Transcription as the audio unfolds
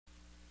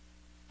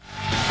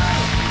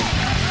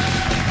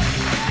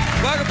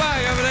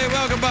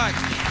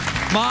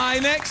My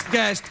next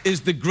guest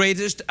is the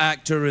greatest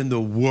actor in the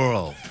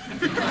world.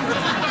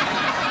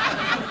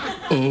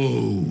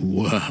 Oh,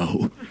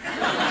 wow.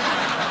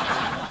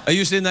 Are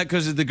you saying that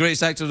because he's the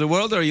greatest actor in the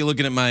world, or are you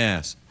looking at my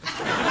ass?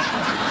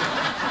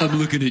 I'm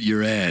looking at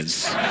your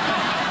ass.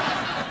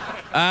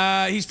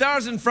 He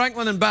stars in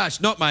Franklin and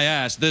Bash. Not my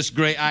ass, this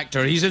great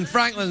actor. He's in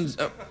Franklin's...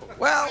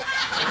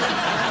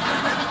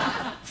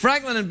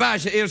 Franklin and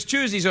Bash. It airs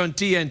Tuesdays on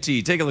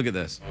TNT. Take a look at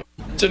this.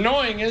 It's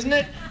annoying, isn't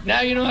it?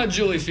 Now you know how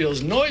Julie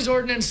feels. Noise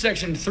Ordinance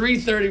Section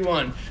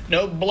 331.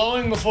 No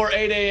blowing before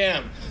 8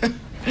 a.m. Don't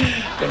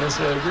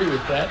necessarily agree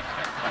with that.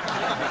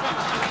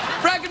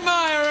 Breckin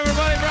Meyer,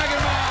 everybody.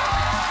 Breckin Meyer.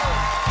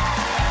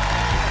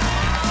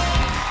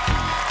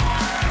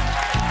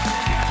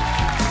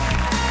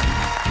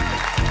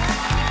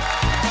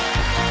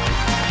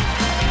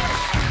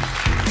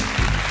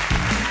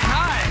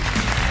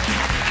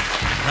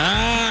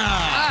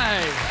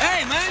 Hi.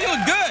 Hey, man, you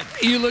look good.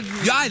 You look...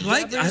 Yeah,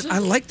 I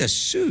like the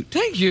suit.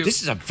 Thank you.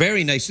 This is a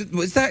very nice suit.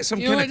 Was that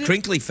some kind of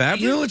crinkly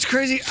fabric? You know what's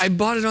crazy? I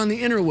bought it on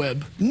the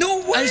interweb. No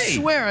way. I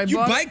swear, I bought it. You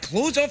buy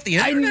clothes off the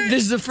internet?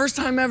 This is the first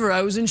time ever.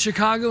 I was in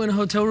Chicago in a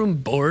hotel room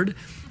bored,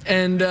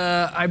 and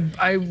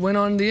I went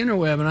on the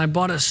interweb and I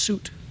bought a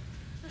suit.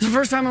 It's the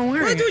first time I'm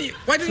wearing it.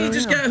 Why don't you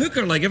just get a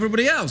hooker like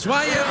everybody else?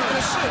 Why you in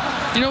a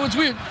suit? You know what's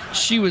weird?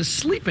 She was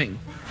sleeping.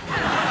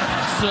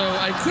 So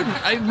I couldn't.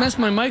 I messed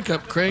my mic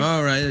up, Craig.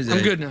 All right.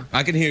 I'm good now.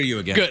 I can hear you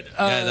again. Good.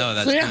 Yeah, no,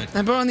 that's so yeah, good.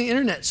 I bought it on the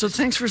internet. So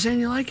thanks for saying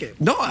you like it.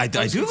 No, I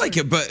do like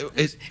it, but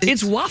it's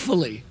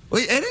waffly.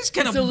 Well, it is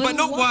kind of, but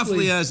not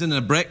waffly as in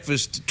a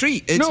breakfast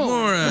treat. It's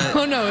more.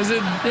 No. Is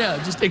it?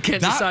 Yeah, just it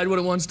can't decide what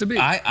it wants to be.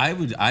 I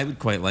would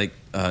quite like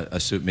a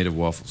suit made of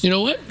waffles. You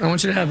know what? I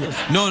want you to have this.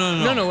 No.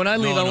 No. When I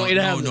leave, I want you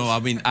to have this. No. I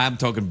mean, I'm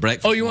talking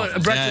breakfast. Oh, you want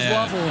a breakfast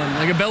waffle one,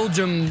 like a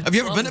Belgium? Have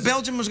you ever been to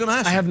Belgium? I was going to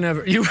ask. I have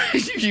never. You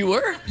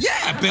were?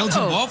 Yeah,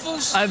 Belgian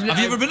waffles. Have you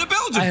ever been to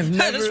Belgium? I have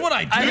never. Hey, that's what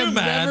I do, I have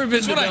man. Never been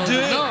that's to what Belgium.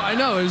 I do. No, I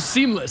know. It was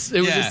seamless.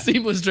 It was a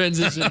seamless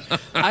transition.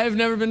 I have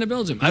never been to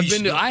Belgium. I've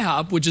been to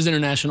IHOP, which is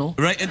international.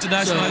 Right,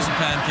 International House of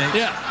Pancakes.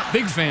 Yeah,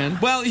 big fan.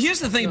 Well, here's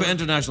the thing about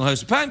International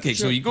House of Pancakes.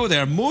 So you go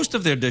there, most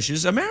of their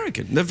dishes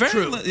American. They're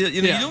very,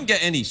 you don't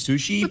get any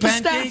sushi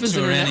pancakes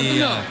or any.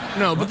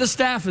 No, but the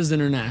staff is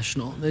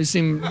international. They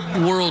seem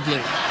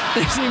worldly.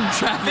 They seem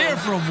traveled. They're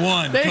from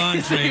one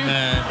country,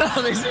 man.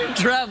 No, they seem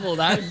traveled.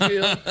 I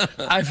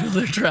feel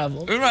they're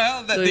traveled.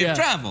 Well, they've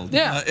traveled.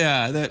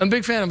 Yeah, I'm a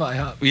big fan of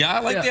IHOP. Yeah, I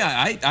like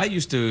that. I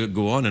used to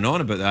go on and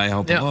on about the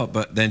IHOP a lot,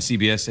 but then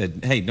CBS said,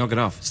 "Hey, knock it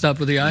off. Stop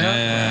with the IHOP."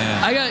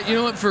 Yeah. I got, you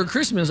know what? For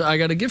Christmas, I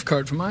got a gift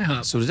card from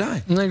IHOP. So did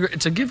I.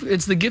 It's a gift.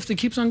 It's the gift that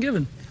keeps on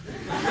giving.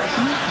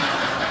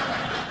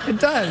 It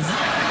does.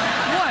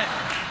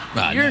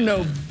 You're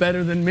no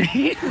better than me.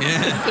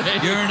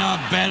 Yeah, you're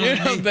not better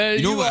than me.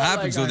 You know what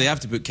happens, though? They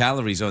have to put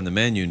calories on the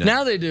menu now.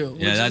 Now they do,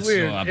 which is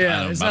weird.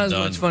 It's not as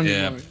much fun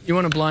anymore. You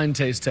want a blind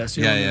taste test.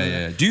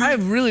 Yeah. I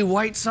have really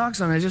white socks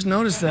on. I just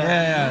noticed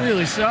that. I'm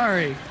really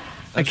sorry.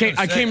 I came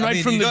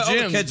right from the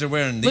gym. All the kids are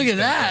wearing these. Look at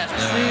that.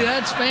 See,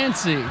 that's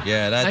fancy.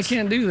 Yeah, that's... I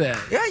can't do that.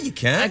 Yeah, you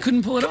can. I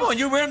couldn't pull it off. Come on,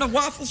 you're wearing a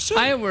waffle suit.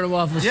 I am wearing a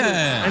waffle suit.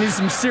 I need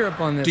some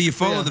syrup on this. Do you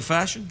follow the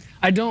fashion?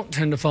 I don't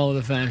tend to follow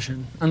the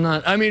fashion. I'm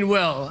not. I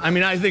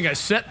think I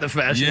set the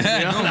fashion.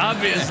 Yeah,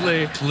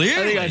 obviously. Clearly.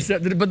 I think I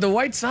set the, but the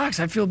white socks,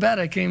 I feel bad.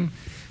 I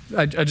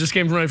just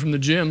came right from the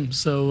gym,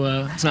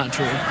 so it's not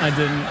true.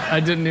 I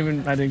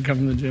didn't come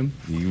from the gym.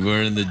 You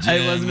were in the gym.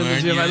 I wasn't in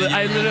the gym. I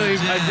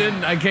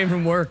didn't. I came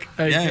from work.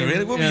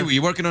 Really? What were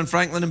you working on,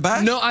 Franklin and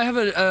Bash? No, I have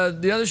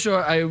the other show.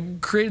 I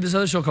created this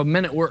other show called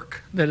Men at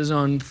Work that is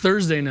on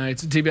Thursday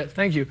nights at TBS.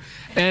 Thank you.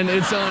 And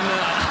it's on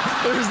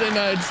Thursday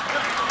nights.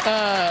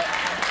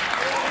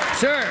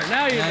 Sure,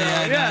 now you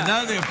know.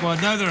 Now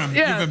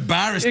you've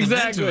embarrassed them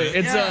into it.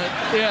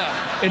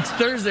 It's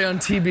Thursday on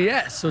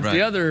TBS, so it's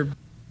the other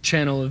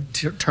channel of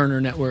Turner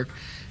Network.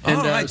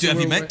 And, have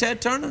you met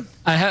Ted Turner?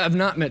 I have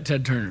not met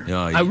Ted Turner. No,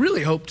 I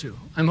really hope to.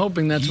 I'm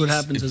hoping that's what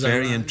happens. He's a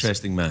very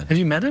interesting man. Have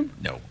you met him?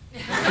 No.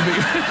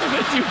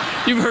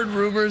 You've heard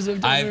rumors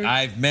of Turner?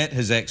 I've met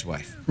his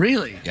ex-wife.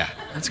 Really? Yeah.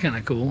 That's kind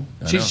of cool.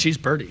 She's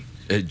pretty.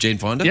 Jane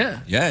Fonda?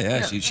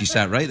 Yeah. She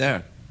sat right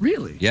there.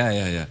 Really?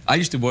 Yeah. I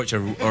used to watch her.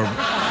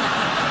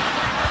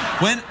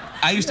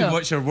 I used to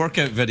watch her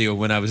workout video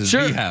when I was in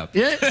rehab.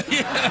 Yeah.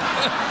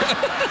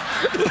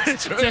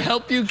 To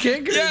help you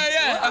kick?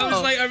 Yeah.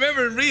 Wow. I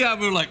remember in rehab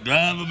we were like,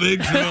 drive a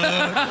big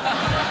truck.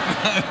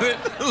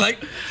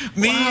 Like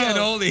me and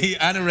all the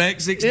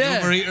anorexics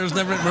and overeaters and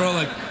everything, we're all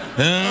like,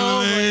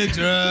 drive a big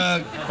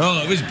truck.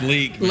 Oh, it was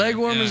bleak. Leg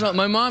warmers on.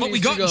 My mom used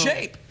to go. But we got in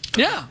shape.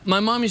 Yeah, my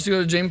mom used to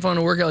go to Jane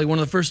Fonda workout, like one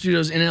of the first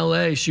studios in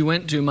LA she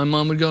went to. My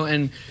mom would go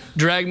and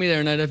drag me there,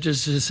 and I'd have to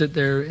just sit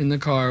there in the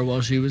car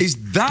while she was...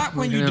 Is that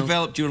when you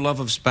developed your love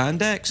of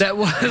spandex? That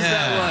was.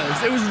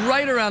 It was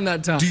right around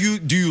that time. Do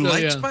you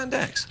like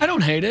spandex? I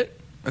don't hate it.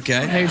 Okay.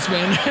 I hate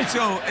spandex.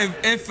 So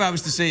if I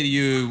was to say to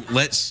you,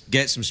 let's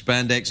get some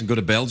spandex and go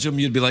to Belgium,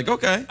 you'd be like,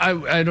 okay.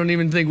 I don't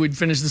even think we'd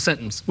finish the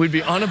sentence. We'd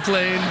be on a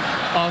plane,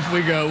 off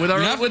we go, with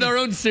our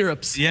own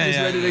syrups.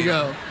 Ready to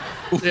go.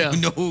 Yeah.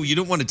 No, you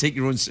don't want to take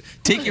your own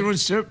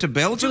syrup to For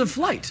Belgium. the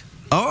flight.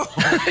 Oh,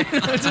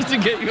 Just to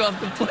get you off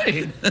the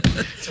plane.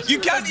 you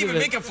can't even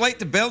make a flight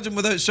to Belgium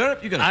without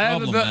syrup. You got a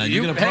problem, man.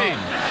 You got a problem.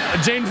 Hey,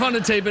 a Jane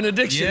Fonda tape and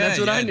addiction. Yeah, that's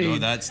what I need.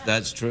 No,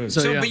 that's true.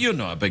 So, yeah. But you're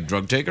not a big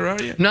drug taker,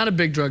 are you? Not a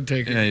big drug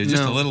taker. Yeah, you're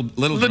just no. a little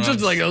But just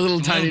drugs. like a little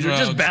tiny drug.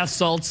 Just drugs. bath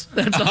salts.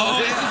 That's all Oh,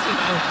 it is.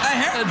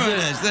 I heard about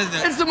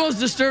this. It's the most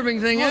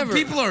disturbing thing Well, ever.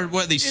 people are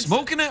they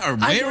smoking it or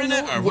I don't wearing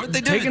it know. or what they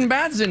doing? Taking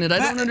baths in it. I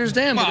don't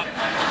understand. Well,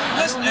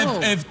 listen,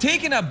 know. if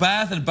taking a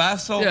bath in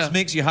bath salts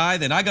makes you high,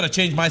 then I got to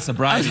change my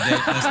sobriety date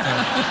this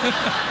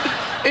time.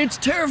 It's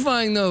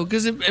terrifying though,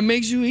 because it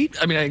makes you eat.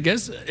 I mean, I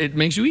guess it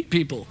makes you eat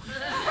people.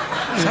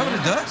 Is that what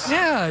it does?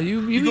 Yeah,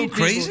 you go eat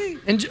crazy?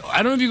 people. And I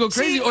don't know if you go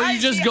crazy or you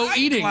just go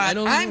eating. I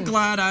don't know. I'm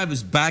glad I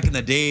was back in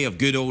the day of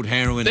good old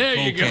heroin There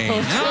and you go.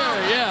 cocaine.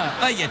 Sure, yeah.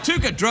 Like you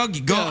took a drug,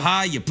 you got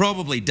high, you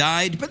probably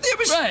died, but there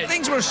was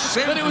things were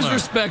simpler. But it was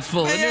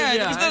respectful. Yeah,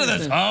 there was none of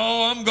this.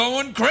 Oh, I'm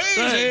going crazy.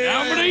 Right.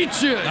 I'm gonna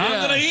eat you.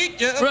 I'm gonna eat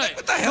you. Right.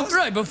 What the hell?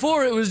 Right.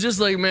 Before it was just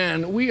like,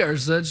 man, we are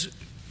such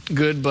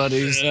good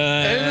buddies. Isn't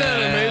that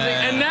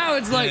amazing? And now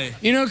it's like,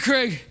 you know,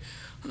 Craig,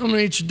 I'm gonna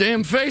eat your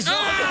damn face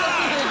off.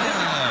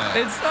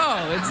 It's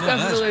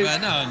definitely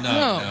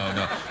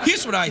no.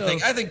 Here's what I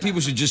think. I think people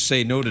should just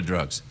say no to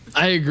drugs.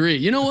 I agree.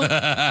 You know what?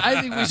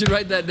 I think we should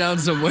write that down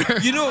somewhere.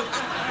 You know,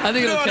 I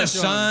think it'll on a catch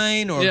on.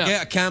 sign or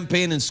get a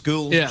campaign in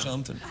schools or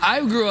something.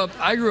 I grew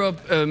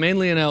up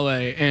mainly in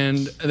LA,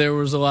 and there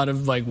was a lot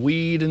of like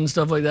weed and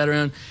stuff like that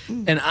around.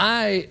 And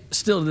I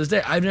still to this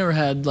day, I've never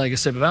had like a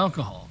sip of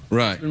alcohol.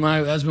 Right.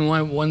 That's been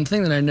my one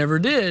thing that I never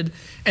did,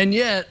 and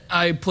yet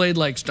I played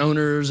like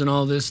stoners and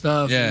all this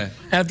stuff. Yeah.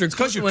 After it's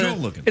because you're cool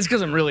looking. It's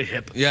because I'm really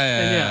hip.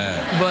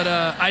 Yeah. But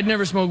I'd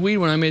never smoked weed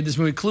when I made this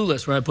movie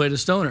Clueless, where I played a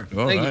stoner.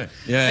 Oh, Thank right.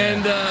 you. Yeah.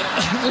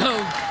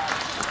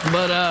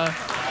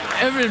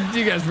 And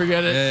you guys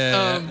forget it.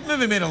 The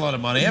movie made a lot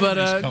of money. But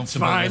Everybody's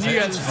comfortable fine, with you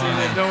it. guys have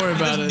seen it. Don't worry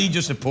about it. Doesn't need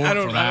your support I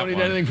don't for that need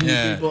one. anything from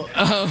you people.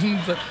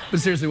 But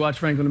seriously, watch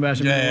Franklin and Bash.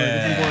 It's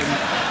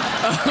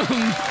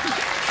important.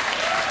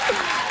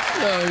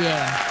 Oh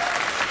yeah.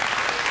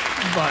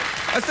 But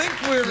I think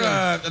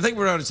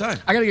we're out of time.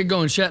 I gotta get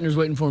going. Shatner's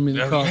waiting for me in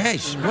the car. Hey,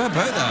 what about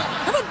that?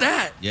 How about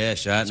that? Yeah,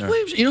 Shatner.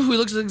 You know who he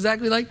looks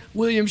exactly like?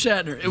 William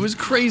Shatner. It was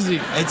crazy.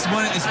 It's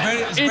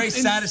very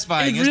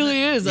satisfying. It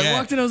really is. Yeah. I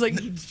walked in, I was like,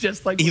 he's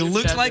just like he William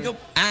looks Shatner. like him,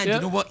 and you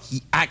know what?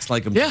 He acts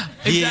like him. Yeah,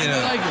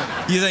 exactly like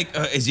him. You think,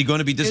 is he going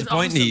to be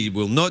disappointing? Awesome. He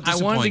will not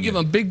disappoint. I wanted to give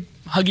him a big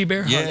huggy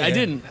bear hug. I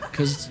didn't,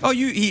 because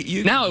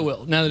you now I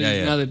will. Now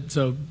that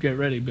so get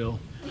ready, Bill.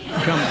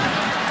 I'm coming.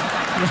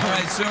 All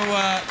right, so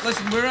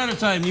listen, we're out of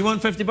time. You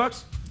want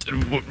 $50?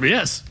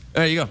 Yes.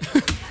 There you go.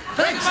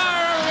 Thanks.